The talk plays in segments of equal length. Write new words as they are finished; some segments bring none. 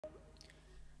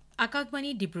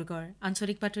আকাশবাণী ডিব্ৰুগড়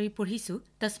আঞ্চলিক বাতৰি পঢ়িছো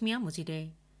তসমিয়া মজিদে।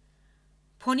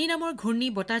 ফণী নামৰ ঘূৰ্ণী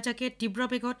বতাহজাকে তীব্ৰ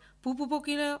বেগত পূব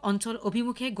উপকূলীয় অঞ্চল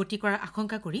অভিমুখে গতি কৰাৰ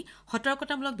আশংকা কৰি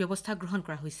সতৰ্কতামূলক ব্যৱস্থা গ্ৰহণ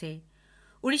কৰা হৈছে।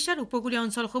 ওড়িশাৰ উপকূলীয়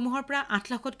অঞ্চলসমূহৰ পৰা 8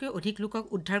 লাখতকৈ অধিক লোকক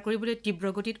উদ্ধাৰ কৰিবলৈ তীব্ৰ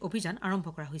গতিত অভিযান আৰম্ভ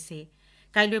কৰা হৈছে।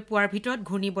 কাইলৈ পুৱাৰ ভিতৰত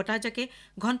ঘূৰ্ণী বতাহজাকে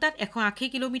ঘণ্টাত 180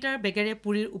 কিলোমিটাৰ বেগেৰে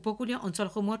পুৰীৰ উপকূলীয়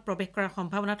অঞ্চলসমূহত প্ৰৱেশ কৰাৰ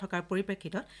সম্ভাৱনা থকাৰ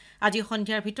পৰিপ্ৰেক্ষিতত আজি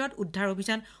সন্ধিয়াৰ ভিতৰত উদ্ধাৰ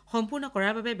অভিযান সম্পূৰ্ণ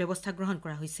কৰাৰ বাবে ব্যৱস্থা গ্ৰহণ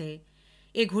কৰা হৈছে।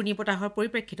 এই ঘূৰ্ণী বতাহৰ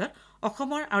পৰিপ্ৰেক্ষিতত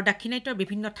অসমৰ আৰু দাক্ষিণাত্যৰ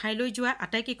বিভিন্ন ঠাইলৈ যোৱা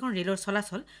আটাইকেইখন ৰেলৰ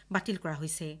চলাচল বাতিল কৰা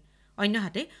হৈছে।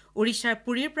 অন্যহাতে ওড়িশাৰ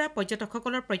পুৰীৰ পৰা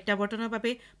পৰ্যটকসকলৰ প্ৰত্যাৱৰ্তনৰ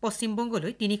বাবে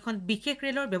পশ্চিমবংগলৈ 3খন বিশেষ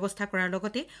ৰেলৰ ব্যৱস্থা কৰাৰ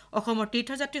লগতে অসমৰ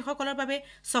তীৰ্থযাত্ৰীসকলৰ বাবে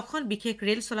 6খন বিশেষ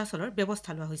ৰেল চলাচলৰ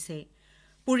ব্যৱস্থা লোৱা হৈছে।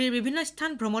 পুৰীৰ বিভিন্ন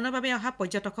স্থান ভ্ৰমণৰ বাবে অহা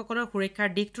পৰ্যটকসকলৰ সুৰক্ষাৰ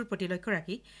দিশটোৰ প্ৰতি লক্ষ্য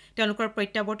ৰাখি তেওঁলোকৰ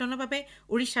প্ৰত্যাৱৰ্তনৰ বাবে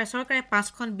ওড়িশাৰ চৰকাৰে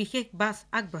 5খন বিশেষ বাছ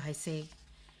আগবঢ়াইছে।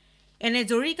 এনে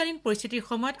জৰুৰীকালীন পৰিস্থিতিৰ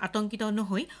সময়ত আতংকিত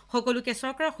নহৈ সকলোকে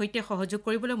চৰকাৰৰ সৈতে সহযোগ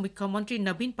কৰিবলৈ মুখ্যমন্ত্ৰী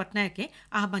নবীন পটনায়কে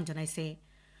আহ্বান জনাইছে।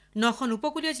 9খন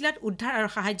উপকূলীয় জিলাত উদ্ধাৰ আৰু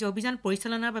সাহায্য অভিযান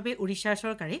পৰিচালনাৰ বাবে ওড়িশাৰ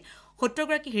চৰকাৰে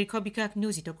 70গৰাকী শীৰ্ষ বিষয়াক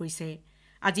নিয়োজিত কৰিছে।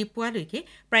 আজি পুৱালৈকে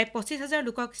প্ৰায় 25,000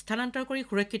 লোকক স্থানান্তৰ কৰি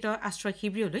সুৰক্ষিত আশ্ৰয়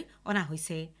শিবিৰলৈ অনা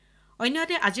হৈছে।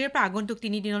 অন্যহাতে আজিৰ পৰা আগন্তুক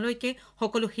 3 দিনলৈকে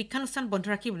সকলো শিক্ষানুষ্ঠান বন্ধ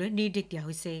ৰাখিবলৈ নিৰ্দেশ দিয়া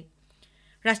হৈছে।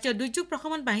 ৰাষ্ট্ৰীয় দুৰ্যোগ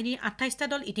প্ৰশমন বাহিনীৰ 28টা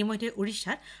দল ইতিমধ্যে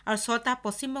ওড়িশাত আৰু 6টা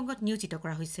পশ্চিমবংগত নিয়োজিত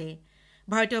কৰা হৈছে।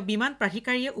 ভাৰতীয় বিমান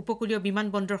প্ৰাধিকাৰীয়ে উপকূলীয় বিমান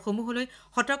বন্দৰসমূহলৈ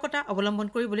সতৰ্কতা অৱলম্বন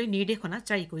কৰিবলৈ নিৰ্দেশনা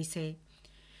জাৰি কৰিছে।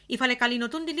 ইফালে কালি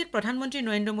নতুন দিল্লীত প্ৰধানমন্ত্ৰী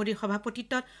নৰেন্দ্ৰ মোদীৰ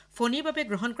সভাপতিত্বত ফণীৰ বাবে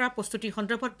গ্ৰহণ কৰা প্ৰস্তুতিৰ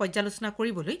সন্দৰ্ভত পৰ্যালোচনা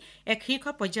কৰিবলৈ এক শীৰ্ষ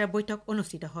পৰ্যায়ৰ বৈঠক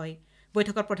অনুষ্ঠিত হয়।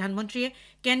 বৈঠকত প্ৰধানমন্ত্ৰীয়ে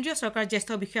কেন্দ্ৰীয় চৰকাৰৰ জ্যেষ্ঠ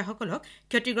বিষয়াসকলক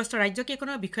ক্ষতিগ্ৰস্ত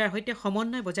ৰাজ্যকেইখনৰ বিষয়াৰ সৈতে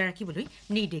সমন্বয় বজাই ৰাখিবলৈ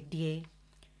নিৰ্দেশ দিয়ে।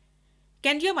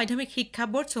 কেন্দ্ৰীয় মাধ্যমিক শিক্ষা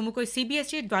বোৰ্ড চমুকৈ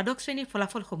CBSEৰ দ্বাদশ শ্ৰেণীৰ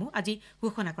ফলাফলসমূহ আজি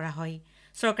ঘোষণা কৰা হয়।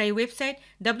 চৰকাৰী ৱেবছাইট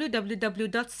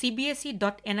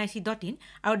www.cbse.nic.in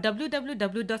আৰু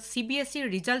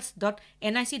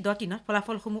www.cbseresults.nic.in ত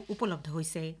ফলাফলসমূহ উপলব্ধ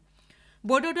হৈছে।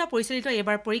 বোৰ্ডৰ দ্বাৰা পৰিচালিত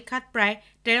এইবাৰ পৰীক্ষাত প্ৰায়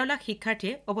 13 লাখ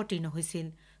শিক্ষাৰ্থীয়ে অৱতীৰ্ণ হৈছিল।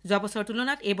 যোৱা বছৰৰ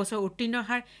তুলনাত এই বছৰ উত্তীৰ্ণৰ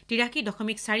হাৰ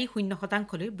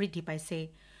 83.40% বৃদ্ধি পাইছে।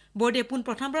 বোৰ্ডে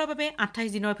পোনপ্ৰথমবাৰৰ বাবে 28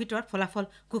 দিনৰ ভিতৰত ফলাফল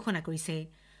ঘোষণা কৰিছে।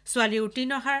 ছোৱালীৰ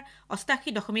উত্তীৰ্ণৰ হাৰ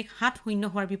 88.70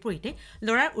 হোৱাৰ বিপৰীতে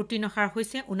ল'ৰাৰ উত্তীৰ্ণৰ হাৰ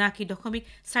হৈছে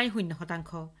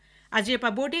 79.40%। আজিৰ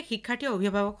পৰা বোৰ্ডে শিক্ষাৰ্থী আৰু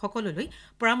অভিভাৱকসকললৈ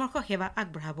পৰামৰ্শ সেৱা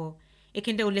আগবঢ়াব।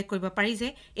 এইখিনিতে উল্লেখ কৰিব পাৰি যে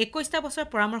 21টা বছৰ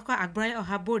পৰামৰ্শ আগবঢ়াই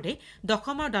অহা বোৰ্ডে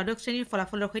দশম আৰু দ্বাদশ শ্ৰেণীৰ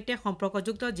ফলাফলৰ সৈতে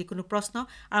সম্পৰ্কযুক্ত যিকোনো প্ৰশ্ন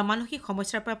আৰু মানসিক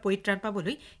সমস্যাৰ পৰা পৰিত্ৰাণ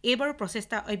পাবলৈ এইবাৰো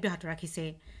প্ৰচেষ্টা অব্যাহত ৰাখিছে।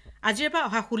 আজিৰ পৰা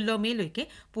অহা 16 মে'লৈকে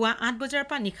পুৱা 8 বজাৰ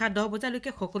পৰা নিশা 10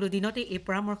 বজালৈকে সকলো দিনতে এই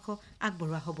পৰামৰ্শ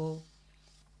আগবঢ়োৱা হ'ব।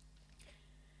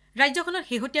 ৰাজ্যখনত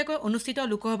শেহতীয়াকৈ অনুষ্ঠিত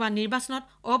লোকসভা নিৰ্বাচনত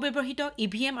অব্যৱহৃত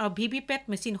EVM আৰু VVPAT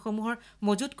মেচিনসমূহৰ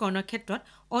মজুতকৰণৰ ক্ষেত্ৰত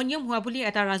অনিয়ম হোৱা বুলি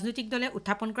এটা ৰাজনৈতিক দলে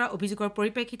উত্থাপন কৰা অভিযোগৰ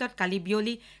পৰিপ্ৰেক্ষিতত কালি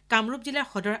বিয়লি কামৰূপ জিলাৰ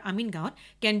সদৰ আমিন গাঁৱত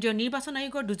কেন্দ্ৰীয় নিৰ্বাচন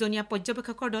আয়োগৰ 2জনীয়া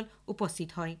পৰ্যবেক্ষকৰ দল উপস্থিত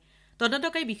হয়।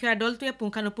 তদন্তকাৰী বিষয়া দলটোৱে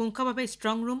পুংখানুপুংখভাৱে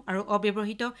ষ্ট্ৰং ৰুম আৰু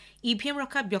অব্যৱহৃত EVM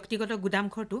ৰখা ব্যক্তিগত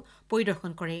গুদামঘৰটো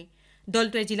পৰিদৰ্শন কৰে।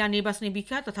 দলটোৱে জিলা নিৰ্বাচনী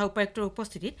বিষয়া তথা উপায়ুক্তৰ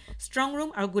উপস্থিতিত ষ্ট্ৰং ৰুম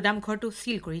আৰু গুদামঘৰটো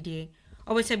চিল কৰি দিয়ে।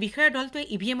 অৱশ্যে বিষয়াৰ দলটোৱে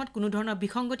EVMত কোনো ধৰণৰ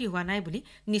বিসংগতি হোৱা নাই বুলি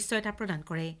নিশ্চয়তা প্ৰদান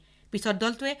কৰে। পিছত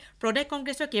দলটোৱে প্ৰদেশ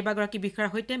কংগ্ৰেছৰ কেইবাগৰাকী বিষয়াৰ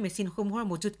সৈতে মেচিনসমূহৰ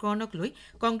মজুতকৰণক লৈ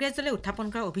কংগ্ৰেছ দলে উত্থাপন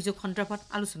কৰা অভিযোগ সন্দৰ্ভত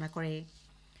আলোচনা কৰে।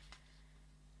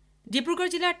 ডিব্ৰুগড়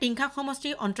জিলাৰ টিংখাং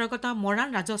সমষ্টিৰ অন্তৰ্গত মৰাণ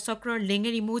ৰাজচক্ৰৰ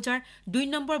লেঙেৰী মৌজাৰ 2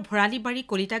 নম্বৰ ভৰালিবাৰী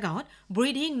কলিতা গাঁৱত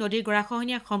বুঢ়ীদিহিং নদীৰ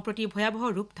গৰাখহনীয়া সম্প্ৰতি ভয়াৱহ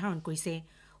ৰূপ ধাৰণ কৰিছে।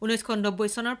 1990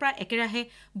 চনৰ পৰা একেৰাহে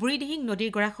বুঢ়ীদিহিং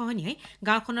নদীৰ গৰাখহনীয়াই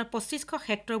গাঁওখনৰ 2500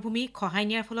 হেক্টৰ ভূমি খহাই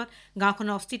নিয়াৰ ফলত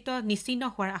গাঁওখনৰ অস্তিত্ব নিশ্চিন্ন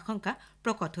হোৱাৰ আশংকা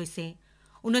প্ৰকট হৈছে।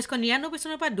 1999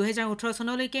 চনৰ পৰা 2018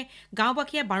 চনলৈকে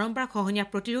গাঁওবাসীয়ে বাৰম্বাৰ খহনীয়া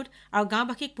প্ৰতিৰোধ আৰু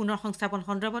গাঁওবাসীক পুনৰ সংস্থাপন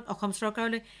সন্দৰ্ভত অসম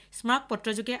চৰকাৰলৈ স্মাৰক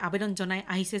পত্ৰযোগে আবেদন জনাই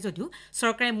আহিছে যদিও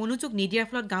চৰকাৰে মনোযোগ নিদিয়াৰ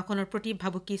ফলত গাঁওখনৰ প্ৰতি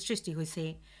ভাবুকিৰ সৃষ্টি হৈছে।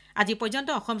 আজি পৰ্যন্ত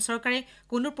অসম চৰকাৰে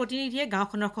কোনো প্ৰতিনিধিয়ে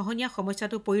গাঁওখনৰ খহনীয়া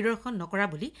সমস্যাটো পৰিদৰ্শন নকৰা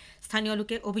বুলি স্থানীয়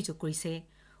লোকে অভিযোগ কৰিছে।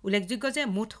 উল্লেখযোগ্য যে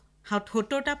মুঠ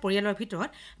 70টা পৰিয়ালৰ ভিতৰত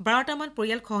 12টামান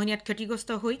পৰিয়াল খহনীয়াত ক্ষতিগ্ৰস্ত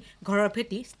হৈ ঘৰৰ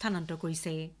ভেটি স্থানান্তৰ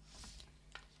কৰিছে।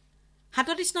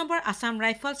 37 নম্বৰ আছাম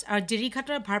ৰাইফলছ আৰু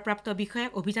জিৰিঘাটৰ ভাৰপ্ৰাপ্ত বিষয়াই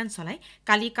অভিযান চলাই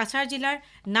কালি কাছাৰ জিলাৰ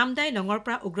নামদাই লঙৰ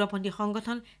পৰা উগ্ৰপন্থী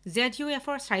সংগঠন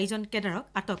ZUFৰ 4জন কেডাৰক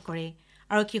আটক কৰে।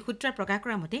 আৰক্ষী সূত্ৰই প্ৰকাশ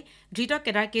কৰা মতে ধৃত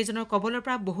কেডাৰ কেইজনৰ কবলৰ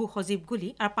পৰা বহু সজীৱ গুলী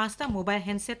আৰু 5টা মোবাইল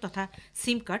হেণ্ডছেট তথা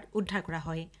চিম কাৰ্ড উদ্ধাৰ কৰা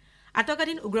হয়।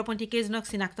 আটকাধীন উগ্ৰপন্থী কেইজনক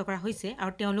চিনাক্ত কৰা হৈছে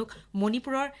আৰু তেওঁলোক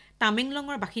মণিপুৰৰ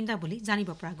টামেংলঙৰ বাসিন্দা বুলি জানিব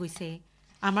পৰা গৈছে।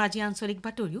 আমাৰ আজি আঞ্চলিক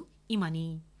বাতৰিও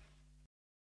ইমানেই।